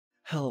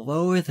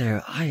Hello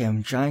there, I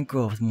am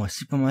GiantGrotle with more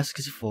Super Mario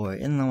 64.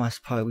 In the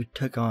last part, we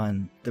took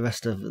on the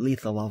rest of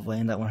Lethal Lava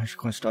and that 100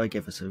 coin star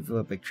gave us a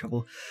real big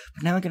trouble.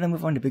 But now we're gonna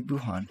move on to Big Boo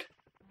Hunt.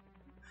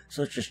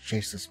 So let's just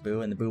chase this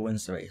Boo, and the Boo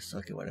wins the race.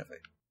 Okay,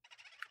 whatever.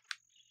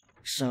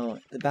 So,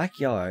 the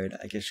backyard,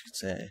 I guess you could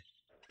say,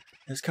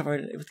 is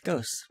covered with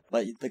ghosts.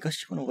 But the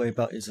ghost you want to worry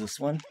about is this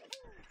one.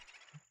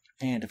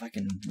 And if I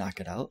can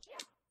knock it out,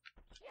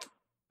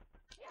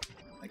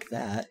 like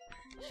that,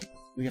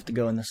 we have to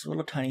go in this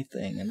little tiny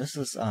thing, and this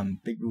is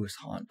Big Boo's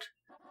Haunt.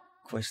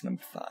 Quest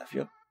number 5,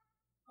 yep.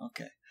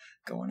 Okay,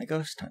 go on a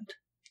ghost hunt.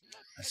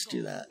 Let's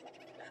do that.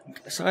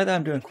 Sorry that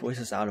I'm doing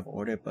quizzes out of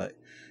order, but,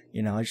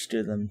 you know, I just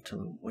do them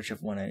to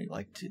whichever one I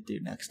like to do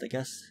next, I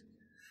guess.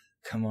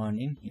 Come on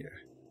in here.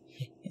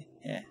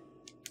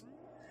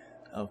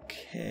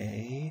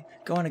 Okay.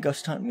 Go on a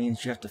ghost hunt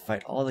means you have to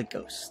fight all the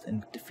ghosts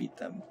and defeat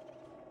them.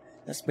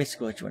 That's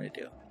basically what you want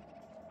to do.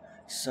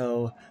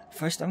 So,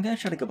 first I'm going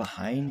to try to go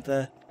behind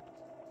the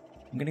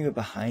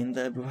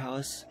Boo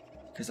house,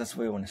 because that's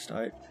where I want to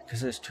start, because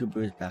there's 2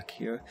 Boos back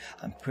here.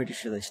 I'm pretty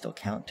sure they still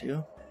count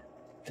too.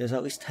 There's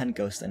at least 10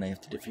 ghosts that I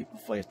have to defeat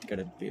before you have to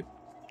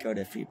go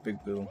defeat Big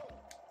Boo.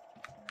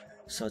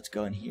 So let's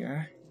go in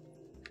here.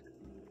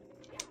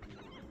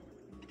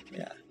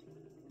 Yeah.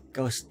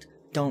 Ghost,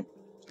 don't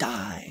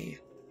die!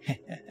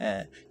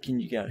 Can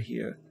you get out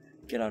here?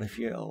 Get out of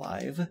here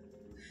alive?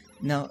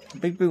 Now,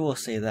 Big Boo will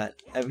say that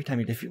every time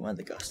you defeat one of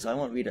the ghosts, so I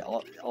won't read it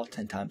all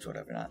 10 times or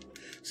whatever not.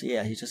 So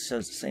yeah, he just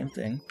says the same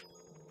thing.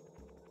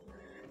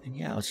 And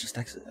yeah, let's just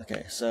exit.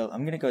 Okay, so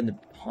I'm gonna go in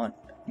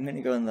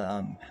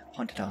the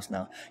haunted house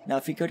now. Now,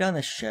 if you go down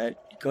the shed,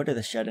 go to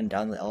the shed and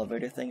down the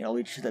elevator thing, it'll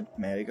lead you to the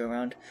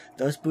merry-go-round.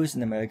 Those Boos in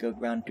the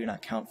merry-go-round do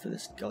not count for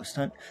this ghost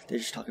hunt. They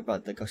just talk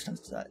about the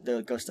ghosts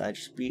that I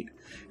just beat,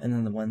 and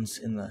then the ones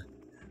in the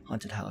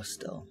haunted house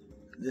still.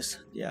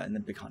 In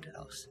the big haunted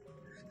house.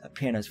 That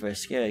piano is very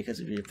scary because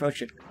if you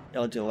approach it,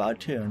 it'll do a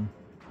loud tune.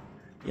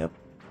 Yep.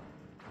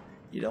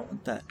 You don't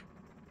want that.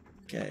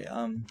 Okay,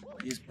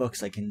 these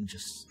books I can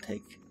just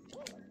take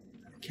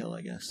and kill,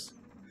 I guess.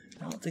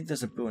 I don't think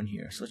there's a Boo in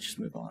here, so let's just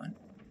move on.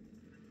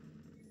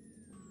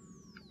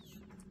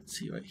 Let's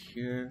see right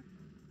here.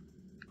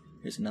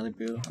 Here's another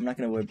Boo. I'm not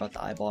going to worry about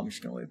the eyeball, I'm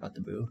just going to worry about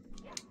the Boo.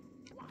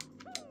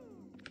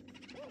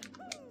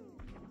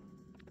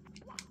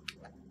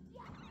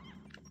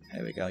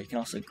 There we go. You can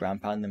also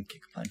ground pound them,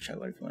 kick punch out,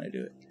 whatever you want to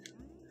do it.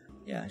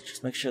 Yeah,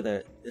 just make sure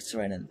that it's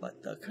right in the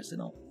butt though, because they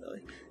don't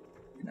really,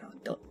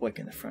 don't work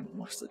in the front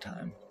most of the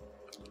time.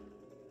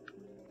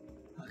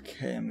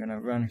 Okay, I'm gonna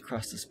run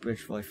across this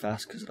bridge really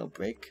fast because it'll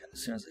break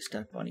as soon as I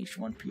step on each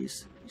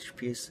piece.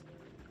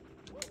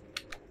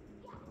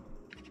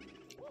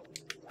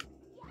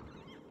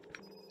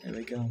 There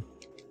we go.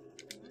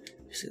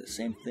 You see the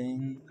same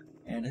thing,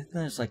 and I think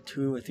there's like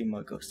 2 or 3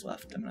 more ghosts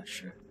left. I'm not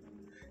sure.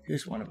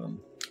 Here's one of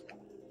them.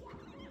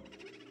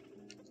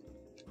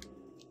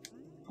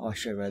 Oh, I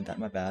should have read that,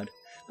 my bad.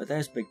 But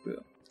there's Big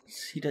Boo.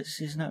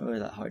 He's not really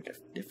that hard to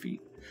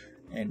defeat.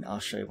 And I'll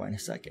show you why in a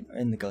second.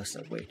 And the ghosts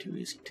are way too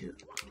easy too.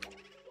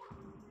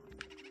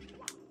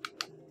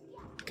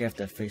 Okay, I have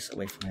to face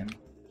away from him.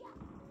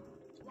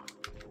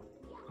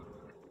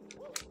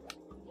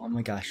 Oh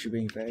my gosh, you're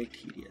being very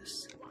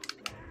tedious.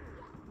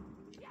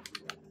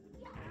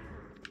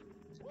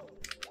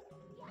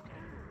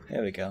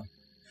 There we go.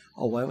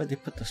 Oh, why would they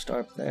put the star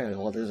up there?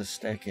 Well, there's a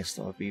staircase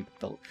that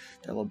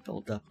will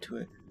build up to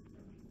it.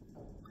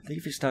 I think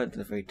if you start at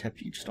the very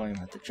tip, you just don't even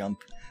have to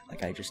jump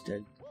like I just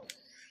did.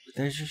 But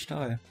there's your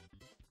star.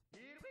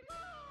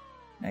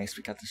 Nice,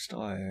 we got the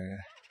star.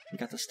 We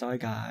got the star,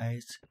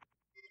 guys.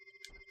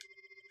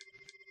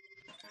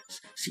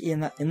 See, in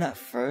that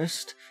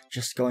first,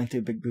 just going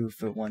through Big Boo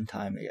for one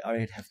time, I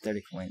already have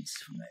 30 coins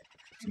from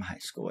my high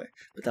score.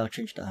 But that'll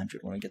change to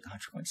 100 when we get the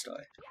 100 coin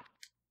star.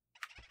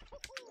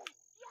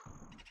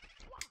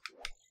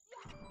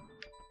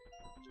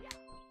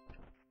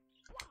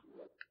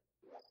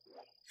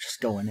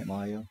 Go in it,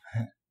 Mario.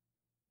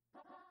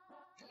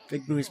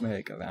 Big Boo's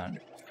merry-go-round.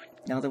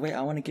 Now the way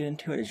I want to get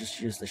into it is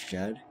just use the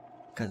shed,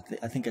 because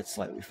I think it's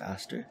slightly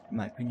faster, in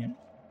my opinion.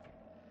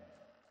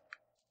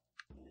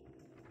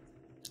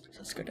 So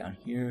let's go down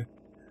here,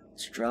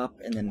 let's drop,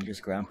 and then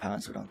just ground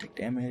pound so we don't take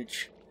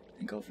damage,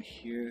 and go over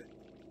here,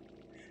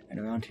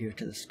 and around here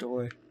to the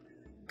store,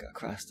 go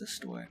across the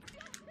store.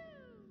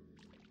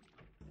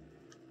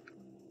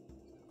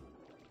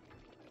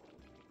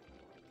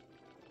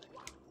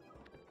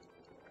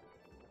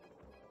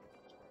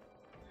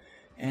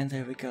 And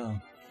there we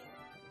go.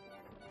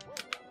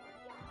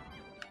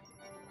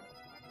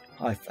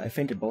 Oh, I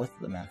fainted both of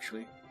them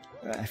actually.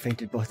 I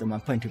fainted both of them.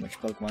 I'm playing too much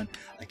Pokemon.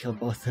 I killed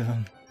both of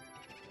them.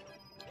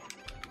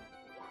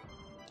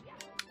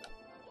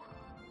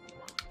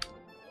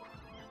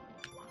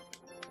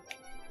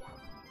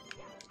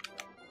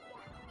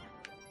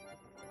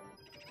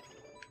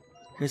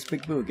 Here's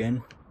Big Boo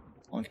again.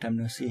 Long time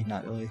no see,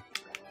 not really.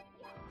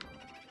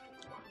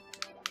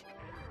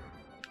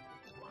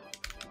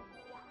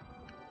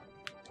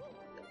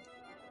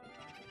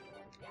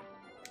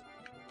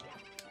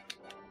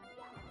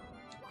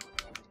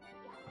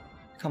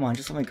 Come on,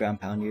 just let me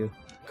ground pound you.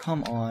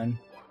 Come on.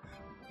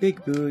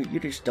 Big Boo, you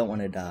just don't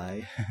want to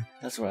die.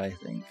 That's what I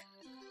think.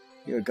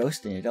 You're a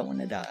ghost and you don't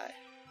want to die.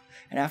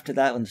 And after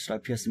that, when the star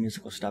appears, the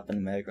music will stop and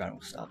the merry-go-round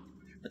will stop.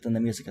 But then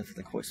the music after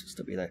the chorus will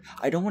still be there.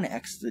 I don't want to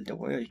exit the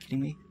door, are you kidding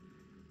me?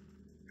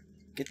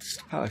 Get this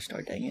power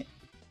star, dang it.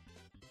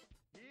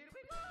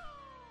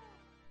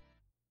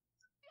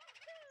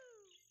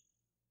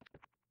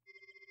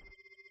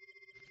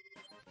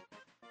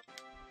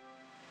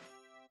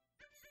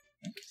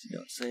 Because you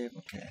don't save,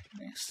 okay,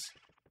 nice.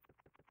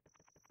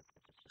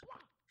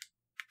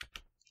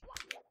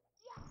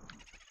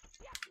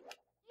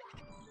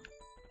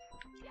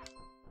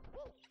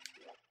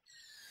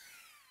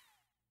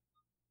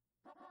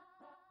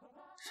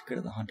 Go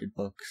to the haunted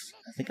books.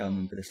 I think I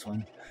remember this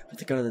one. I have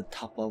to go to the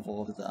top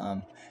level of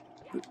the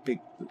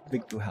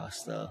big Boo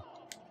house, the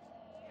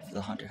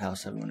haunted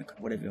house.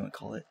 Whatever you want to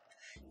call it.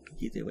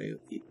 Either way,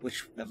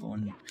 whichever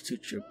one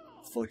suits your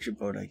floats your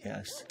boat, I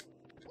guess.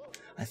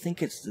 I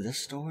think it's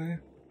this door.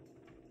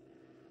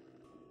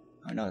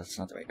 Oh no, that's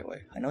not the right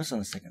door. I know it's on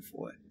the second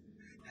floor.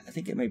 I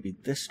think it may be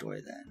this door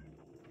then.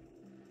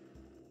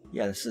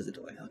 Yeah, this is the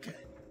door. Okay.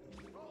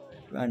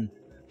 Run.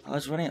 I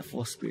was running at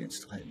full speed and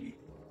still hit me.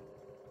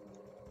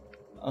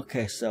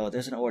 Okay, so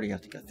there's an order you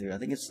have to go through. I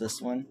think it's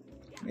this one,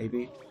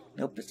 maybe.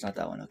 Nope, it's not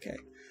that one. Okay,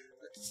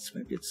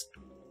 maybe it's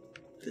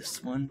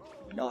this one.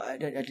 No, I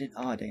did.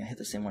 Oh dang, I hit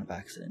the same one by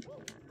accident.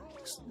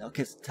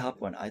 Okay, it's the top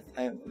one. I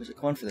was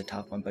going for the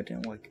top one, but it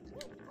didn't work.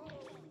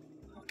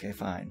 Okay,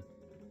 fine.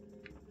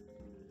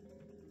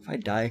 If I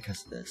die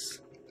because of this,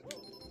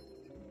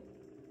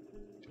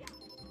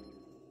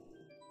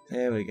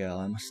 there we go.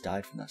 I almost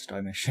died from that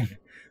star mission.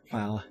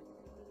 Wow.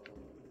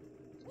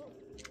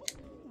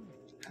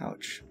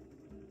 Ouch.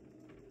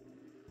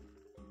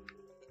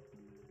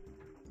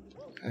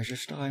 Treasure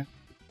star.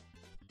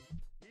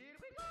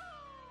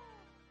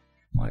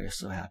 Why you're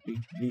so happy.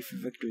 V for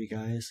victory,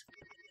 guys.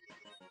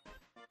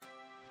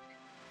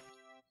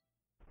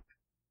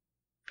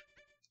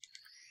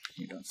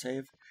 You don't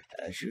save,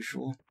 as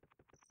usual.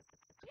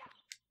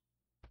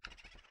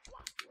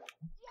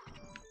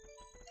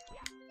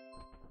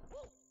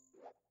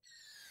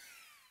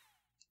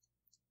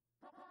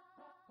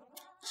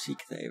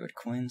 Seek the 8 red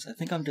coins. I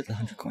think I'm did the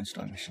 100 coin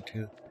star mission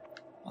too.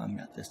 I'm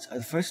not this.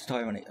 The first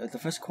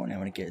coin I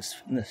want to get is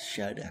in the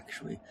shed.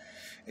 Actually,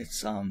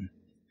 it's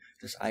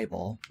this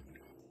eyeball.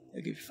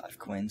 It'll give you 5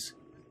 coins.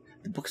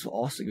 The books will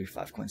also give you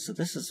 5 coins. So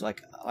this is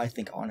like, I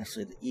think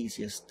honestly the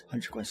easiest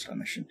 100 coin star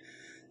mission.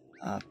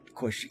 Of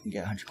course you can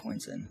get 100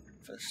 coins in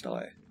for the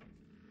star.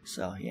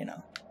 So you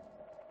know.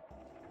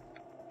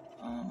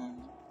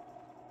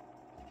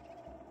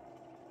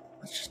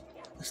 Let's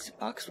do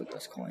box with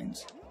those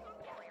coins.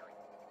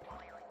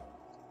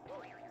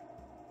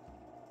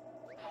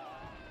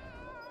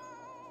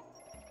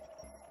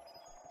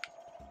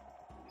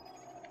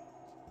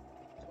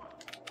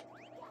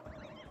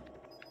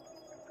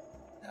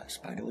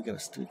 Spider will give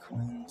us 3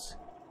 coins.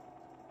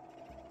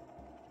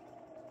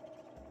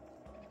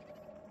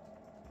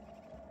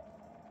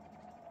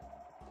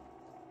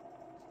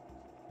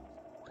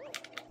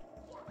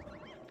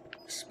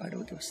 Spider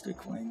will give us 3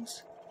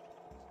 coins.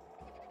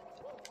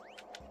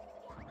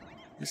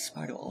 This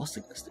spider will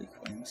also give us 3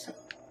 coins.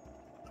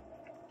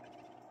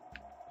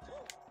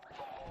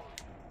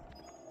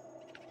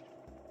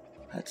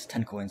 That's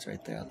 10 coins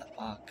right there on that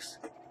box.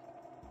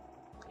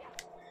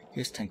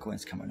 Here's 10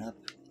 coins coming up.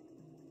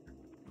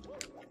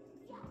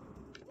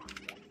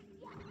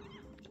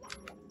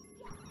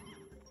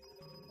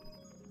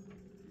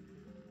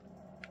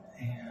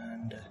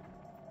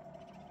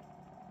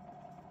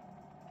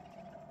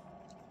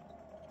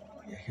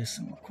 Here's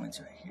some more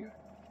coins right here.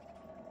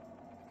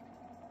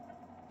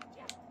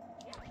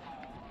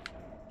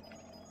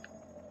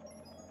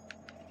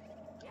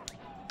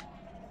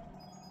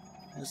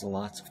 There's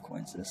lots of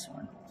coins in this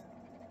one.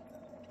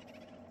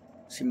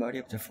 See, I'm already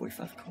up to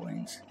 45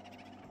 coins.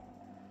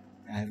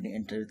 I haven't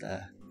entered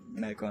the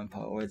merry-go-round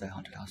part or the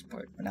haunted house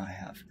part, but now I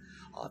have,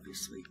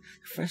 obviously.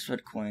 The first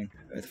red coin,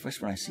 or the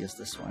first one I see is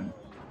this one.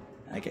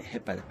 And I get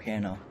hit by the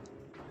piano.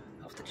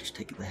 I'll have to just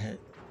take the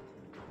hit.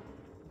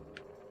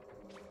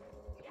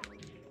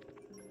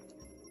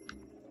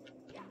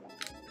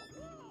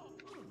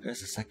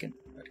 There's a second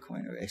red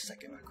coin, or a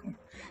second red coin.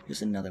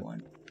 Here's another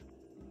one.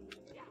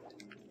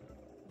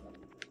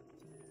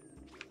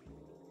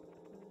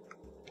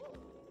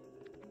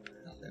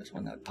 Oh, there's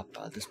one that would pop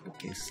out of this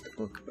bookcase, the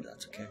book, but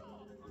that's okay.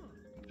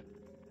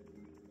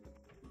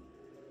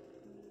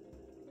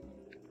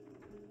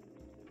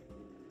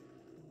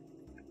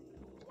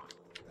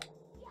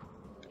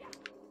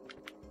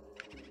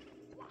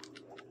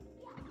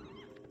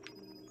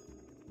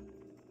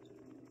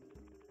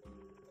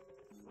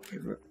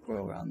 Go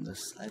around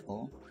this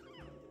eyeball.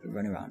 We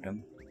run around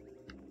him.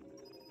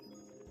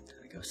 There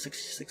we go,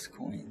 66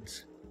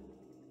 coins.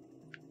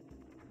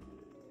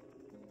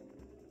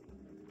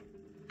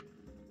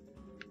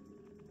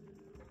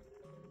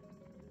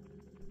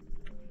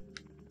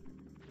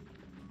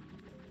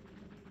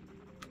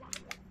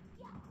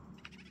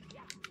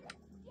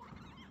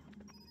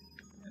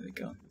 There we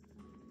go.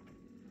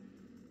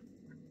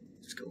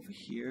 go over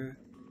here.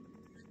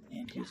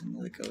 And here's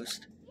another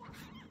ghost.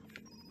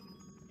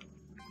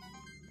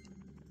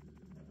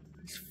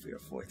 There's 3 or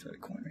 4 thread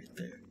coin right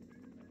there.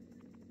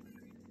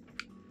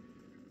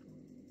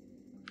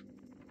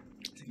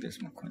 I think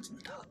there's more coins on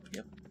the top.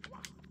 Yep.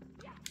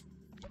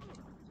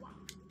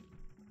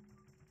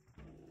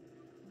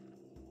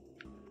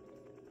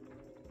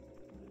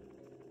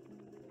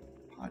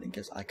 Oh, I didn't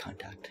get eye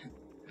contact.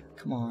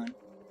 Come on.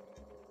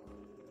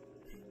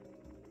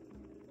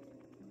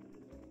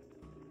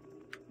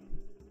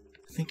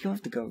 I think you'll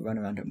have to go run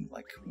around him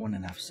like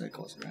 1.5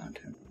 circles around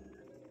him.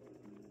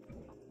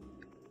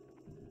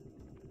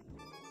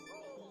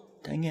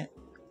 Dang it.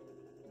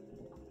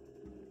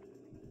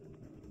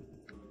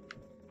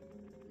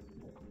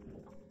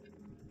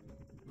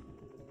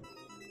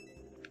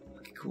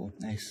 Okay, cool,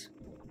 nice.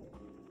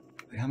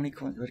 Wait, how many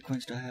red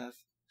coins do I have?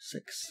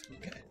 6.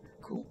 Okay,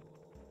 cool.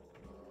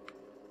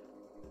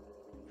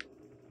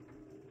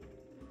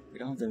 We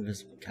don't have the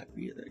invisible cap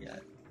either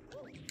yet.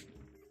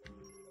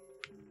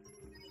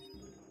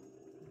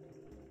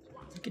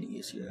 It's getting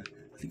easier.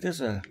 I think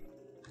there's a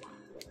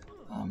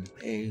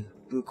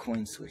blue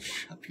coin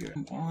switch up here.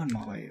 Come on,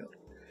 Mario.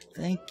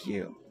 Thank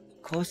you.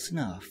 Close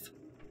enough.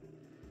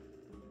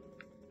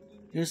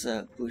 Here's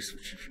a blue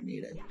switch if you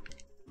need it.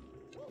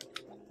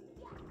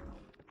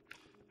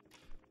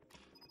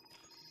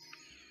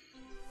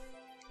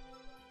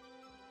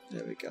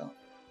 There we go.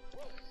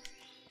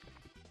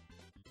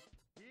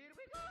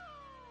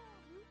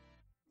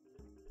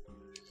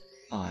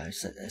 Oh, I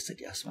said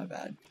yes, my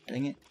bad.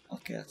 Dang it.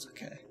 Okay, that's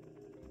okay.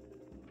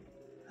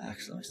 I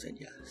accidentally said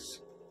yes.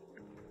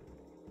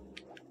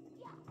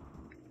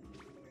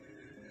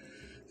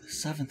 The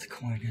 7th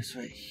coin is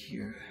right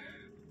here.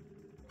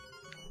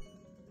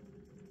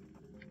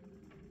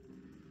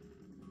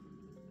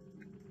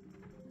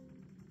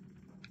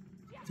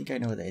 I think I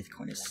know where the 8th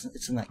coin is.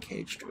 It's in that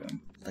caged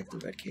room. Like the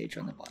red cage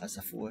on the bottom as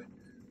a 4. I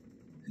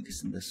think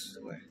it's in this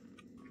door.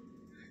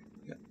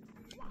 Yep.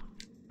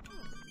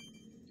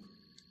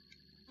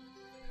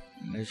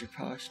 And there's your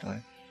power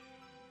star.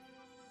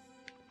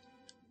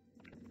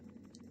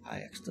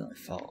 I accidentally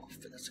fell off,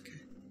 but that's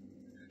okay.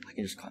 I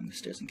can just climb the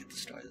stairs and get the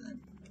star then.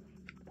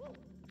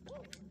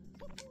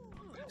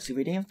 See,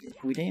 we didn't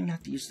even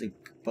have to use the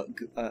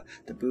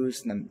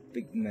booze and the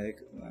big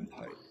mega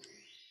part.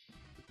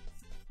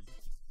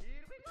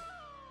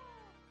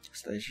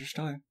 So there's your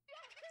star.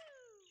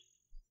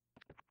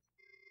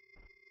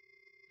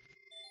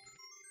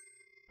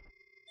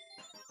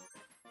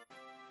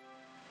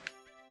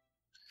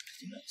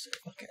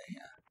 Okay,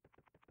 yeah.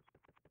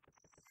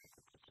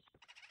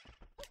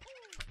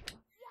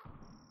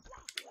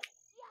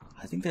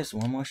 I think there's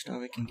one more star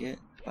we can get,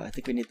 but I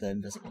think we need the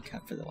invisible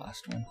cap for the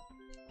last one.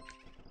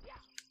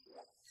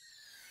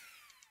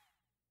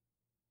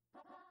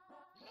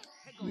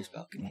 Blue's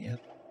balcony,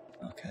 yep.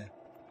 Okay.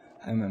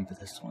 I remember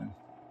this one.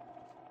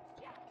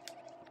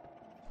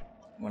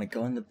 You want to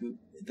go in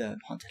the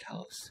haunted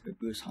house, or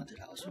Boo's haunted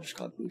house, which is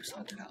called Boo's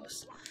haunted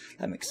house.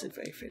 That makes it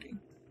very fitting.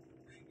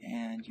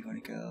 And you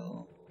want to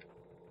go...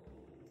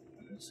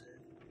 Where is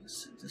it?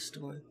 Is it this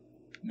door?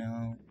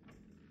 No.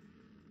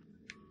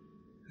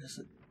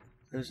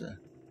 There's a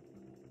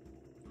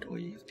door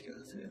you have to go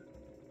through.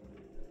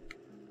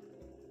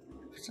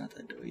 It's not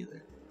that door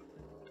either.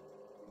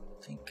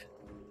 I think.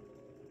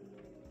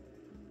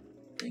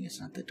 Dang,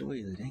 it's not that door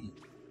either, dang it.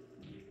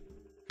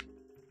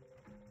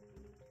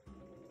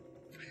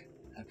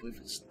 I believe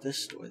it's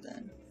this door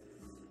then.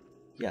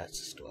 Yeah, it's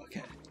this door,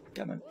 okay.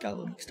 Got a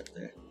little mixed up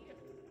there.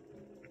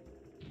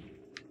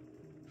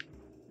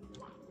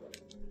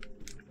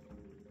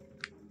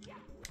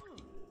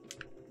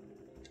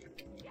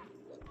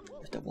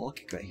 There's a wall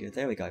kick right here.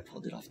 There we go, I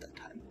pulled it off that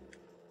time.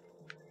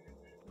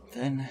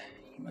 Then,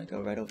 you might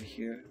go right over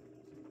here.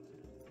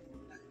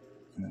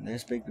 And then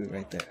there's Big Boo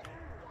right there.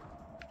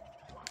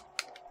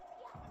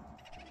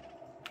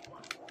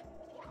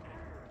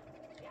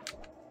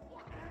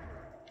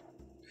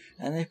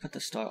 And they put the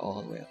star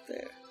all the way up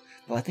there.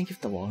 But I think you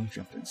have to long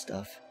jump and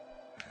stuff.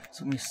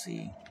 So let me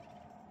see.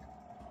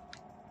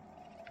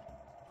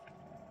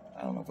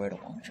 I don't know where to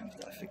long jump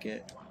though, I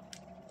forget.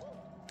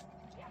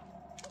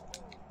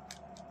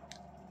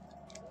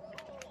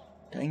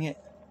 Dang it.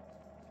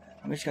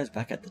 I wish you guys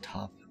back at the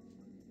top.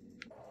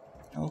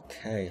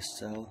 Okay,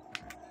 so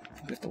I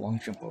think we have to long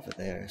jump over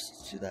there, so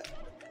let's do that.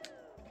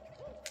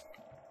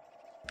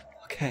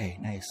 Okay,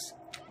 nice.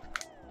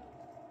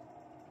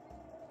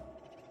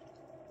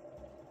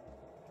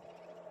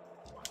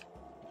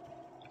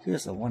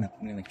 Here's the 1-up.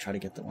 I'm gonna try to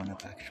get the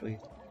 1-up actually.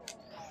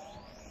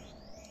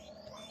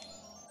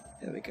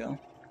 There we go.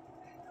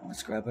 And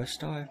let's grab our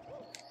star.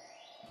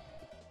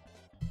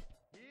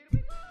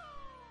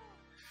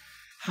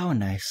 How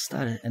nice.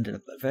 That ended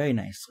up very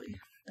nicely.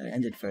 That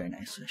ended very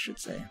nicely, I should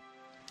say.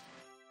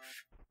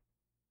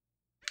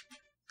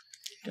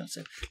 Don't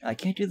say. I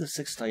can't do the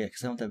 6th star yet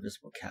because I don't have the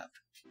visible cap.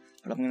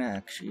 But I'm gonna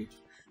actually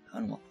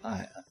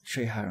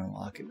show you how to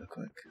unlock it real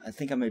quick. I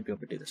think I might be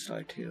able to do the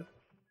star too.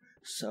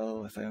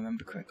 So, if I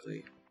remember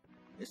correctly,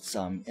 it's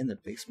in the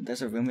basement.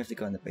 There's a room we have to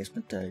go in the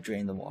basement to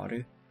drain the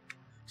water.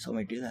 So let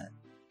me do that.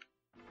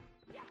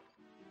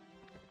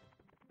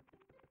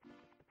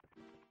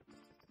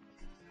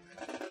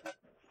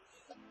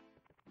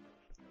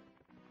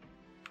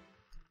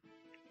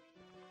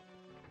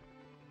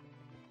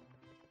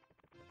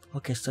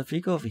 Okay, so if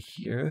you go over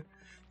here,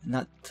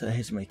 not to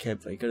his my kid,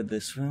 but you go to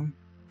this room,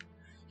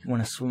 you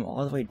want to swim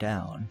all the way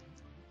down.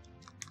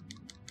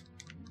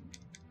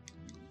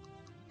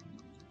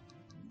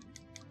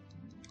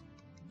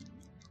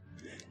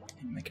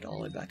 And make it all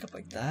the way back up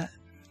like that.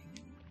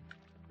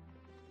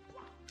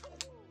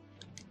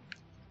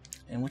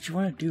 And what you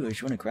want to do is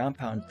you want to ground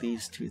pound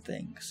these two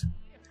things.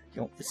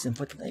 It's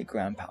important that you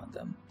ground pound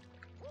them.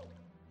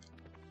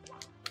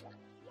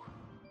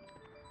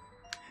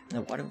 And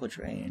the water will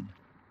drain.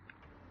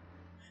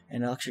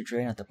 And it'll actually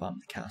drain at the bottom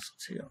of the castle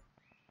too.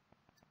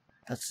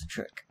 That's the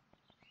trick.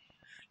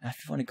 Now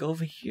if you want to go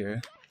over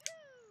here,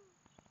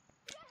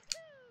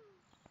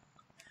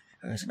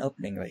 there's an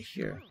opening right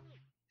here.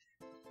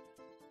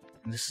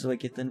 And this is where you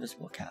get the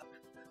invisible cap.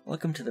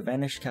 Welcome to the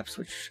Vanish Cap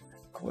Switch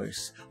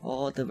course.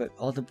 All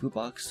the blue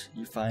box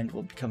you find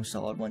will become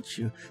solid once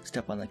you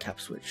step on the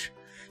cap switch.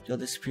 You'll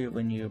disappear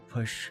when you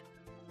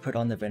put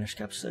on the Vanish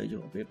Cap, so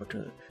you'll be able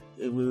to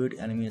elude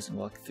enemies and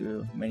walk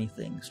through many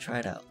things. Try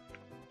it out.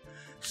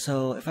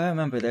 So if I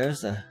remember,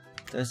 there's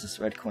this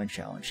red coin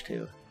challenge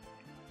too.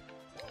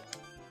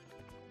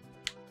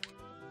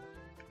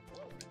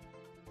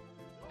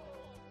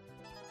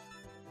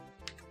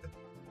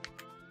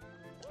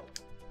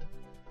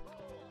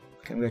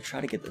 Okay, I'm gonna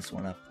try to get this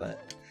one up,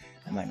 but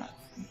I might not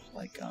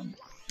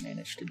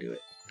manage to do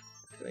it.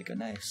 There we go,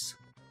 nice.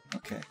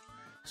 Okay,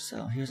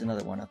 so here's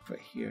another one up right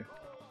here.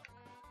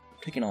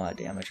 Taking a lot of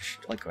damage,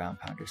 like ground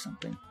pound or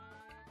something.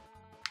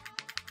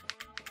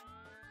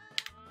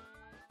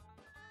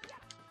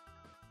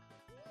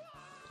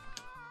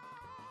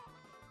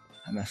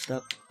 I messed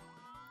up.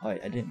 Oh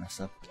wait, I didn't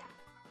mess up.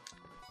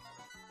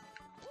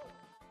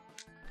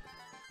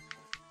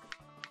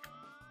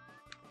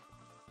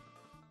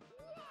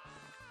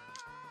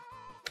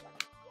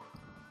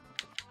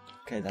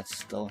 Okay, that's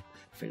still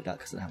faded out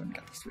because I haven't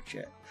got the switch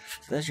yet.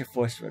 So there's your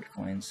 4 red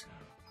coins.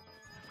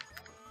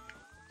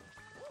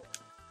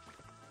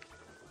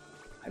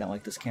 I don't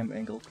like this camera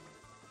angle.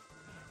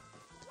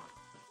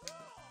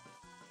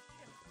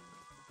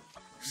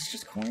 This is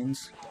just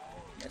coins?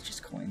 Yeah, it's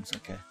just coins,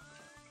 okay.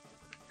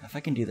 If I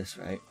can do this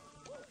right.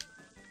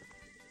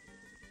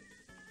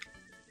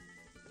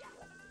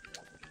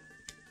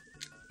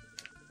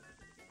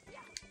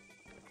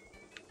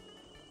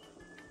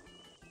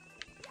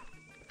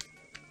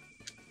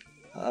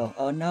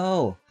 Oh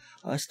no!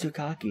 I was too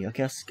cocky.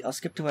 Okay, I'll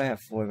skip to where I have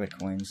 4 red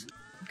coins.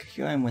 Okay,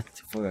 here I am with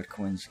 4 red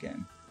coins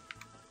again.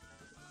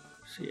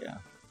 So yeah.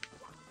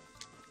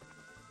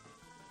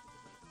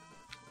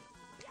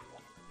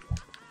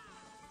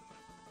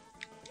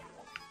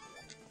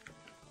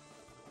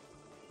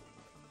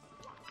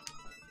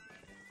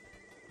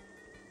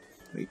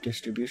 Wait,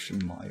 distribution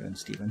Mario and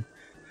Steven.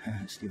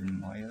 Steven and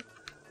Mario.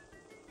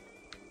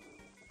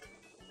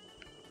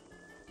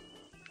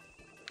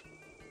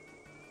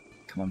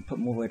 Come on, put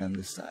more weight on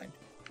this side.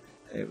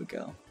 There we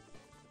go.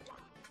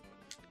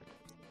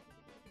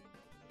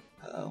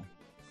 Uh-oh.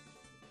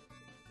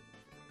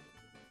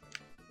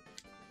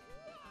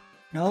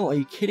 No, are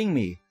you kidding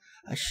me?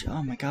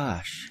 Oh my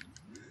gosh.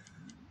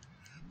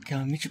 Okay,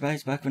 I'll meet you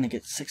guys back when I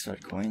get 6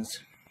 red coins.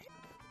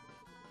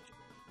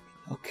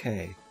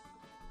 Okay.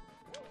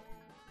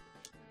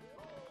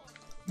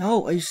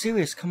 No, are you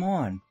serious? Come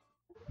on.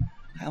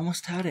 I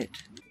almost had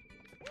it.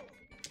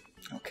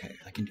 Okay,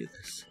 I can do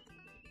this.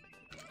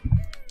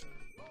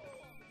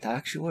 That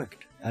actually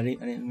worked. I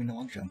didn't mean to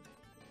long jump.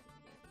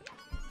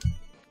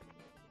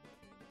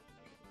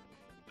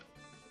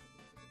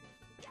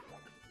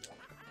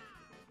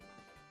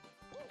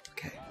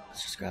 Okay,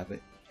 let's just grab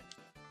it.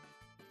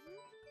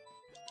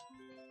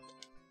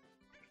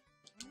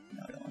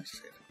 No, I don't want to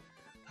save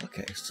it.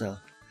 Okay, so, and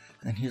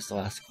then here's the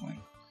last coin.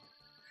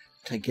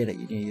 To get it,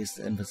 you need to use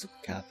the invisible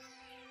cap.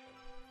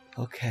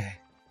 Okay,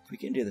 we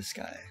can do this,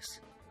 guys.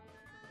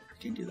 We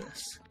can do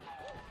this.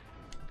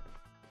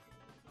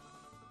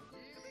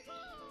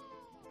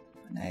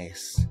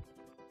 Nice.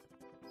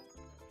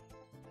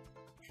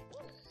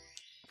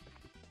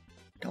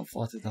 Don't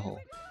fall through the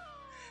hole.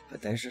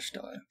 But there's your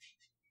star.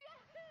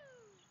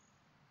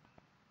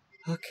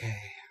 Okay.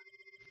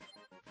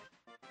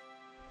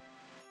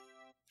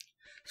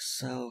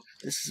 So,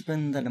 this has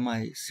been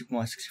my Super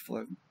Mario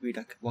 64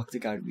 Redux, Walk the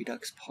Guide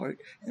Redux part.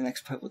 And the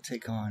next part will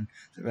take on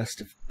the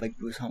rest of Big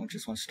Blue's Home with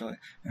just 1 star.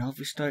 And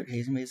hopefully start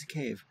Hazy Maze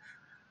Cave.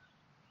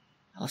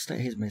 I'll start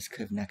Hazy Maze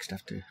Cave next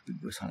after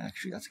Big Blue's Home,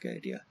 actually. That's a good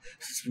idea.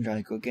 This has been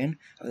GiantGrotle again.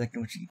 I would like to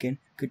know what you again.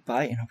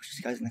 Goodbye, and hope to see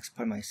you guys in the next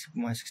part of my Super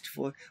Mario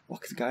 64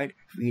 Walk the Guide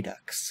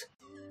Redux.